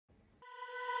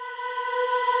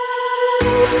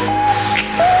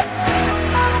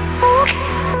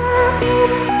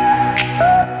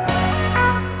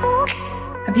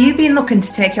you been looking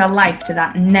to take your life to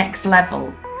that next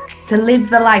level, to live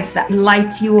the life that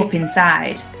lights you up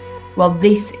inside? Well,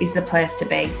 this is the place to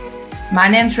be. My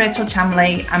name's Rachel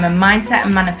Chamley. I'm a mindset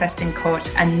and manifesting coach,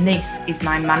 and this is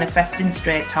my Manifesting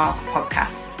Straight Talk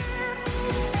podcast.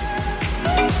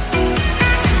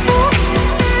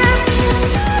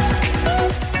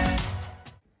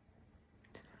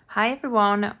 Hi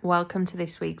everyone, welcome to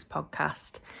this week's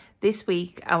podcast. This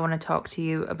week I want to talk to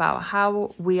you about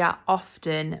how we are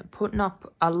often putting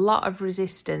up a lot of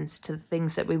resistance to the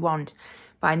things that we want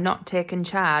by not taking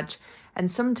charge.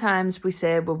 And sometimes we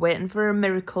say we're waiting for a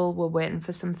miracle, we're waiting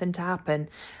for something to happen.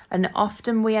 And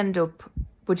often we end up,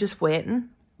 we're just waiting.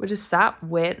 We're just sat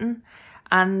waiting.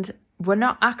 And we're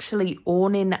not actually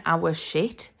owning our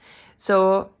shit.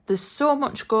 So there's so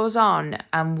much goes on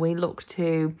and we look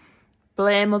to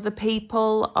blame other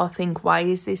people or think, why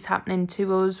is this happening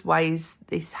to us? Why is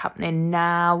this happening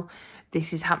now?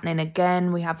 This is happening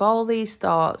again. We have all these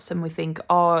thoughts and we think,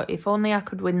 oh, if only I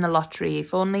could win the lottery,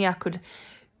 if only I could,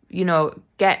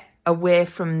 get away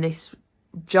from this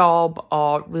job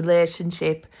or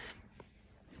relationship.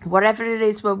 Whatever it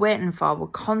is we're waiting for, we're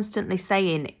constantly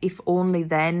saying, if only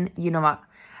then,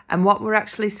 And what we're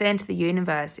actually saying to the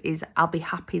universe is, I'll be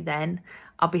happy then.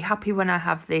 I'll be happy when I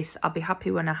have this. I'll be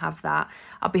happy when I have that.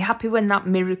 I'll be happy when that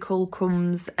miracle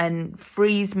comes and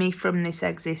frees me from this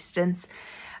existence.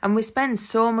 And we spend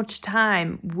so much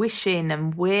time wishing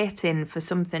and waiting for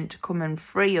something to come and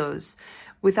free us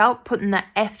without putting the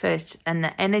effort and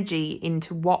the energy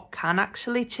into what can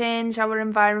actually change our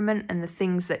environment and the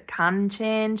things that can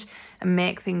change and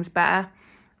make things better.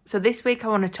 So this week I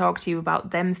want to talk to you about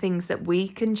them things that we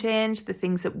can change, the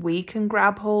things that we can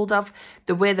grab hold of,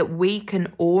 the way that we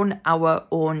can own our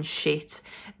own shit,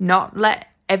 not let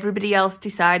everybody else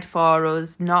decide for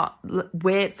us, not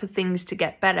wait for things to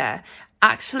get better.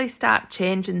 Actually start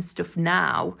changing stuff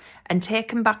now and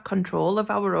taking back control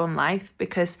of our own life,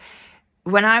 because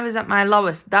when I was at my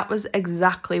lowest, that was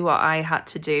exactly what I had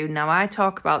to do. Now, I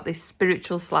talk about this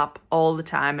spiritual slap all the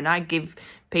time, and I give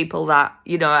people that,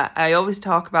 I always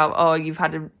talk about, oh, you've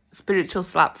had a spiritual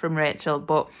slap from Rachel.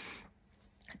 But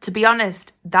to be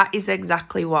honest, that is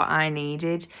exactly what I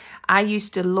needed. I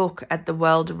used to look at the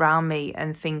world around me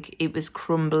and think it was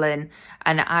crumbling,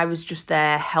 and I was just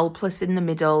there helpless in the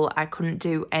middle. I couldn't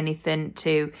do anything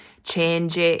to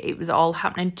change it. It was all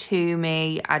happening to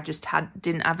me. I just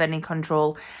didn't have any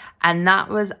control. And that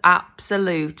was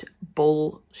absolute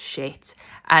bullshit.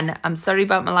 And I'm sorry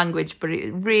about my language, but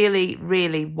it really,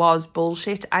 really was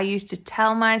bullshit. I used to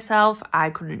tell myself I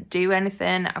couldn't do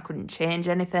anything, I couldn't change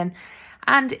anything,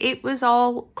 and it was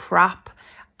all crap.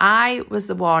 I was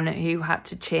the one who had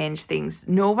to change things.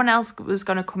 No one else was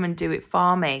going to come and do it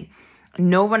for me.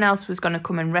 No one else was going to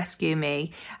come and rescue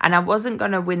me. And I wasn't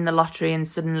going to win the lottery and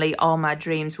suddenly all my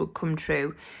dreams would come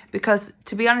true. Because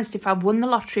to be honest, if I won the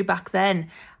lottery back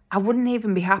then, I wouldn't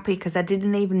even be happy because I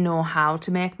didn't even know how to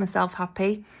make myself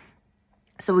happy.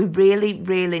 So we really,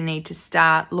 really need to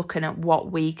start looking at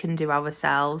what we can do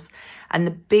ourselves. And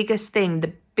the biggest thing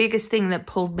that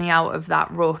pulled me out of that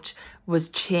rut was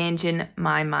changing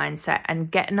my mindset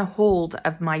and getting a hold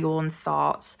of my own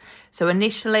thoughts. So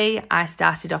initially, I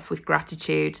started off with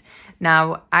gratitude.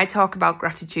 Now, I talk about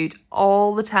gratitude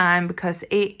all the time because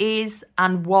it is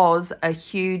and was a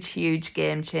huge, huge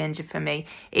game changer for me.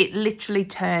 It literally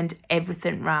turned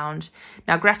everything round.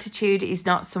 Now, gratitude is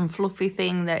not some fluffy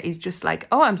thing that is just like,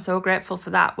 oh, I'm so grateful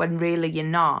for that, when really you're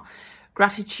not.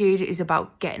 Gratitude is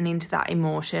about getting into that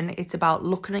emotion. It's about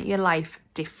looking at your life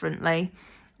differently.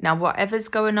 Now, whatever's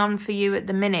going on for you at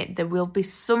the minute, there will be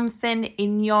something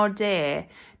in your day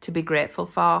to be grateful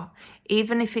for.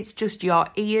 Even if it's just your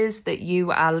ears that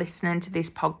you are listening to this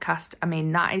podcast,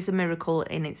 that is a miracle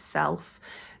in itself.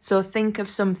 So think of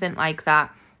something like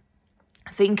that.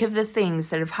 Think of the things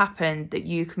that have happened that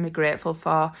you can be grateful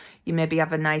for. You maybe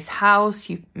have a nice house,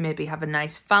 you maybe have a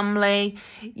nice family,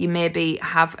 you maybe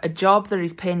have a job that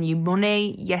is paying you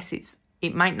money. Yes,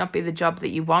 it might not be the job that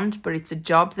you want, but it's a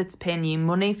job that's paying you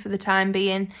money for the time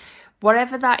being.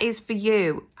 Whatever that is for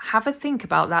you, have a think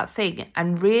about that thing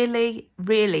and really,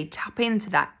 really tap into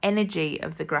that energy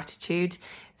of the gratitude.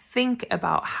 Think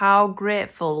about how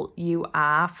grateful you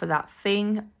are for that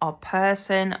thing or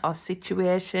person or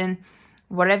situation,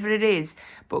 whatever it is.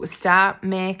 But start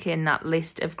making that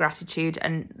list of gratitude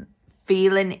and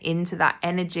feeling into that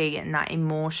energy and that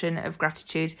emotion of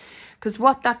gratitude. Because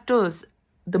what that does,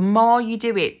 the more you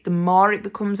do it, the more it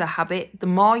becomes a habit, the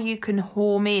more you can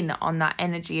home in on that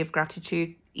energy of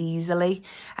gratitude easily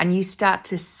and you start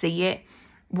to see it.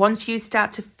 once you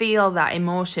start to feel that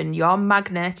emotion, your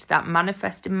magnet, that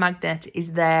manifesting magnet,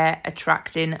 is there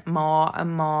attracting more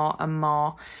and more and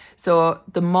more. So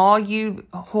the more you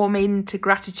home into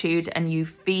gratitude and you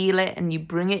feel it and you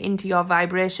bring it into your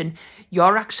vibration,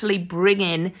 you're actually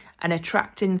bringing and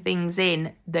attracting things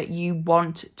in that you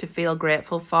want to feel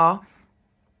grateful for.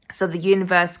 So the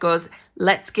universe goes,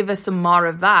 let's give us some more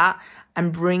of that,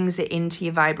 and brings it into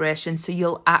your vibration. So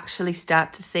you'll actually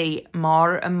start to see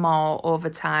more and more over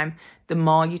time, the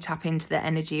more you tap into the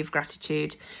energy of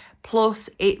gratitude. Plus,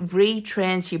 it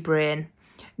retrains your brain.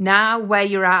 Now where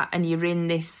you're at and you're in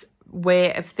this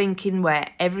way of thinking where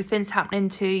everything's happening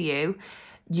to you,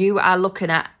 you are looking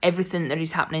at everything that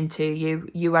is happening to you.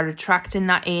 You are attracting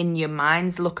that in, your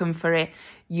mind's looking for it.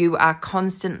 You are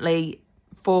constantly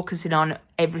focusing on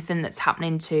everything that's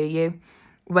happening to you.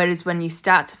 Whereas when you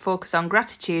start to focus on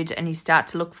gratitude and you start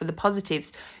to look for the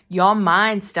positives, your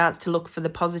mind starts to look for the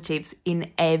positives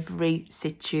in every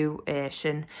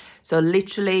situation. So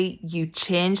literally, you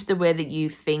change the way that you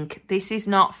think. This is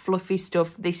not fluffy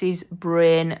stuff. This is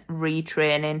brain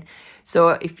retraining. So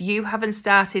if you haven't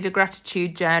started a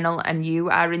gratitude journal and you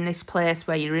are in this place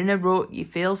where you're in a rut, you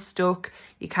feel stuck,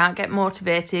 you can't get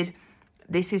motivated,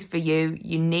 this is for you.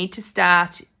 You need to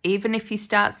start. Even if you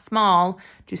start small,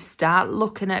 just start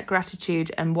looking at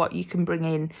gratitude and what you can bring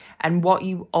in and what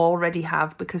you already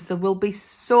have, because there will be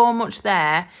so much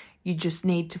there. You just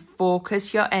need to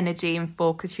focus your energy and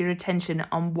focus your attention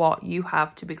on what you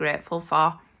have to be grateful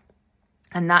for.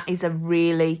 And that is a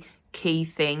really key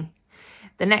thing.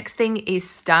 The next thing is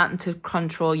starting to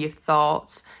control your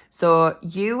thoughts. So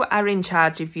you are in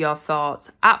charge of your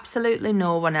thoughts, absolutely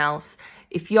no one else.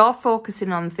 If you're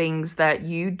focusing on things that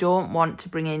you don't want to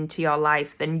bring into your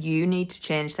life, then you need to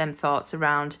change them thoughts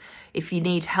around. If you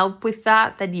need help with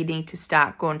that, then you need to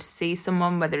start going to see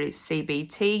someone, whether it's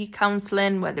CBT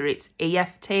counselling, whether it's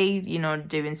EFT,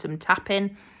 doing some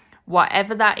tapping.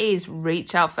 Whatever that is,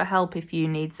 reach out for help if you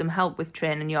need some help with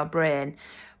training your brain.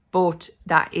 But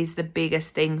that is the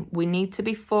biggest thing. We need to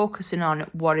be focusing on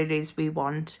what it is we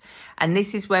want. And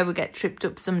this is where we get tripped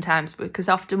up sometimes, because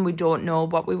often we don't know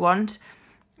what we want.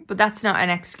 But that's not an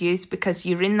excuse, because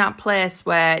you're in that place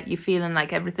where you're feeling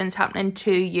like everything's happening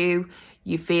to you.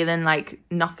 You're feeling like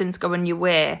nothing's going your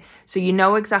way. So you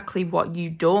know exactly what you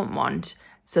don't want.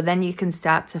 So then you can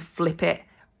start to flip it.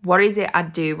 What is it I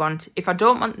do want? If I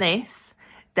don't want this,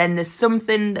 then there's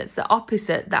something that's the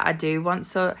opposite that I do want.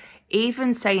 So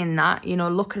even saying that,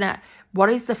 looking at what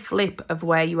is the flip of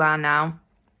where you are now?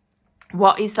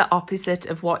 What is the opposite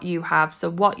of what you have? So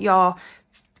what you're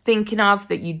thinking of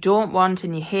that you don't want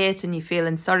and you hate and you're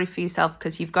feeling sorry for yourself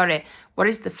because you've got it, what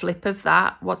is the flip of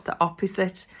that? What's the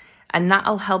opposite? And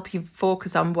that'll help you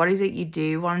focus on what is it you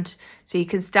do want. So you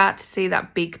can start to see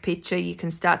that big picture. You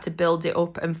can start to build it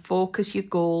up and focus your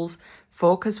goals,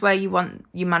 focus where you want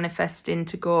your manifesting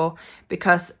to go,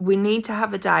 because we need to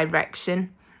have a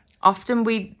direction. Often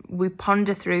we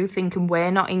ponder through thinking we're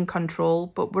not in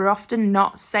control, but we're often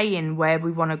not saying where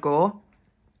we want to go.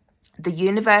 The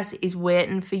universe is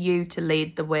waiting for you to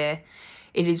lead the way.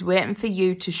 It is waiting for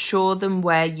you to show them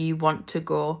where you want to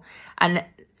go. And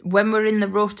when we're in the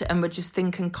rut and we're just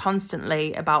thinking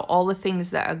constantly about all the things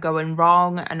that are going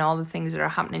wrong and all the things that are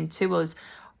happening to us,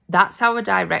 that's our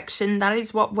direction. That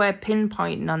is what we're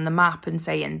pinpointing on the map and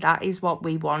saying that is what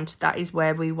we want. That is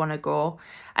where we want to go.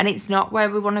 And it's not where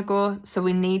we want to go. So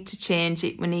we need to change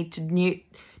it. We need to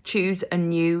choose a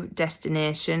new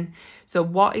destination. So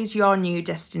what is your new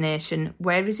destination?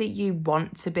 Where is it you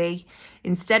want to be?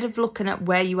 Instead of looking at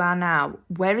where you are now,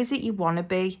 where is it you want to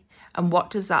be? And what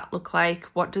does that look like?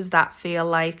 What does that feel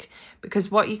like? Because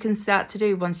what you can start to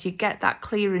do once you get that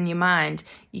clear in your mind,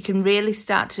 you can really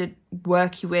start to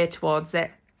work your way towards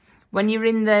it. When you're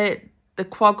in the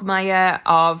quagmire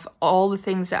of all the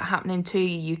things that are happening to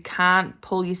you, you can't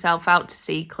pull yourself out to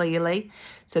see clearly.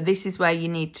 So this is where you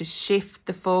need to shift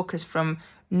the focus from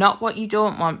not what you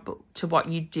don't want, but to what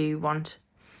you do want.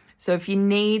 So if you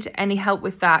need any help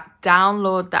with that,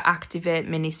 download the Activate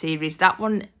mini-series. That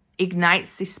one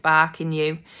ignites this spark in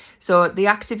you. So the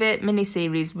Activate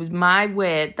mini-series was my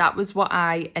way. That was what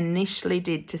I initially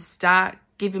did to start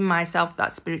giving myself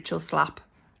that spiritual slap.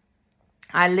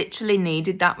 I literally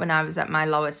needed that when I was at my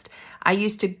lowest. I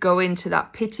used to go into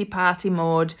that pity party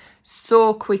mode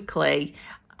so quickly.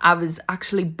 I was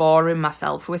actually boring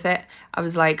myself with it. I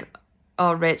was like,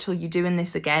 oh, Rachel, you're doing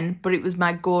this again. But it was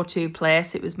my go-to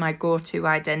place. It was my go-to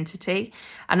identity.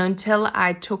 And until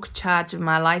I took charge of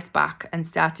my life back and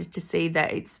started to see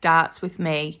that it starts with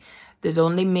me, there's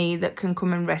only me that can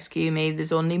come and rescue me.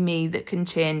 There's only me that can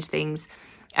change things.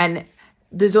 And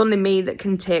there's only me that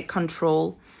can take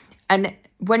control. And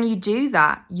when you do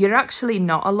that, you're actually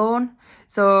not alone.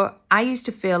 So I used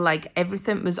to feel like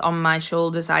everything was on my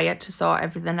shoulders. I had to sort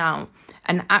everything out.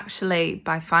 And actually,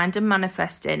 by finding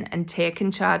manifesting and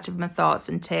taking charge of my thoughts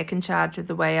and taking charge of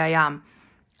the way I am,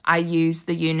 I use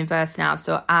the universe now.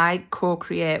 So I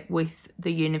co-create with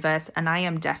the universe, and I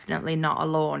am definitely not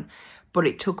alone. But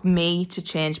it took me to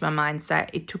change my mindset.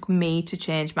 It took me to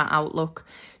change my outlook.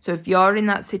 So if you're in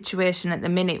that situation at the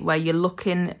minute where you're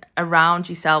looking around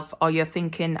yourself, or you're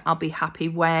thinking, I'll be happy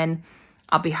when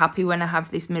I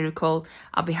have this miracle.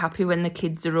 I'll be happy when the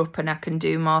kids are up and I can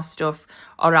do more stuff,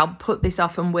 or I'll put this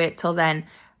off and wait till then.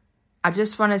 I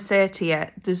just want to say to you,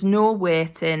 there's no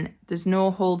waiting. There's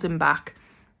no holding back.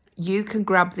 You can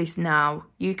grab this now.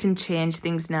 You can change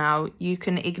things now. You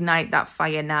can ignite that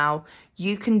fire now.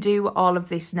 You can do all of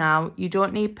this now. You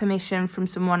don't need permission from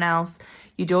someone else.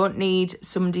 You don't need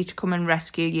somebody to come and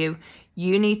rescue you.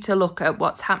 You need to look at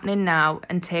what's happening now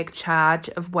and take charge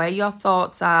of where your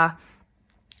thoughts are,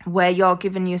 where you're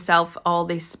giving yourself all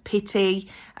this pity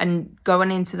and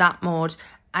going into that mode,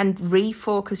 and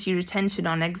refocus your attention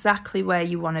on exactly where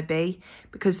you want to be.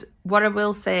 Because what I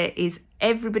will say is,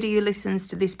 everybody who listens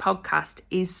to this podcast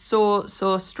is so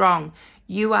strong.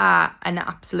 You are an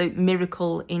absolute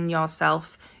miracle in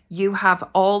yourself. You have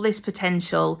all this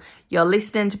potential. You're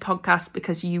listening to podcasts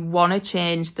because you want to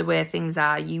change the way things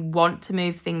are. You want to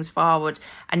move things forward,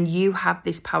 and you have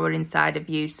this power inside of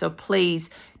you. So please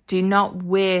do not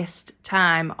waste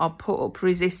time or put up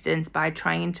resistance by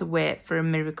trying to wait for a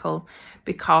miracle,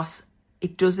 because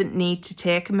it doesn't need to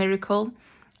take a miracle.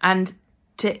 And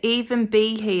to even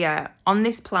be here on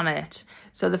this planet,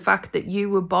 so the fact that you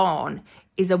were born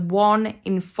is a 1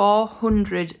 in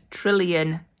 400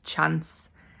 trillion chance.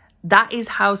 That is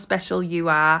how special you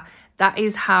are. That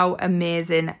is how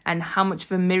amazing and how much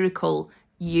of a miracle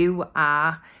you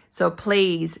are. So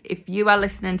please, if you are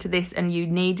listening to this and you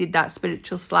needed that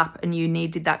spiritual slap and you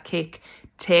needed that kick,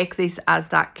 take this as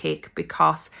that kick,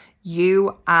 because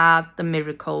you are the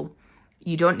miracle.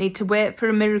 You don't need to wait for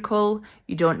a miracle.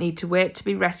 You don't need to wait to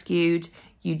be rescued.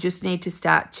 You just need to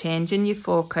start changing your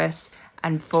focus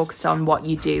and focus on what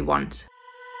you do want.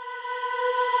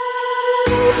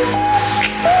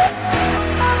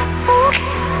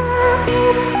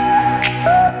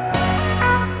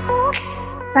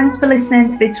 Thanks for listening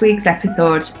to this week's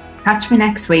episode. Catch me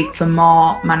next week for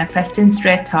more Manifesting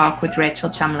Straight Talk with Rachel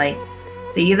Chamley.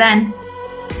 See you then.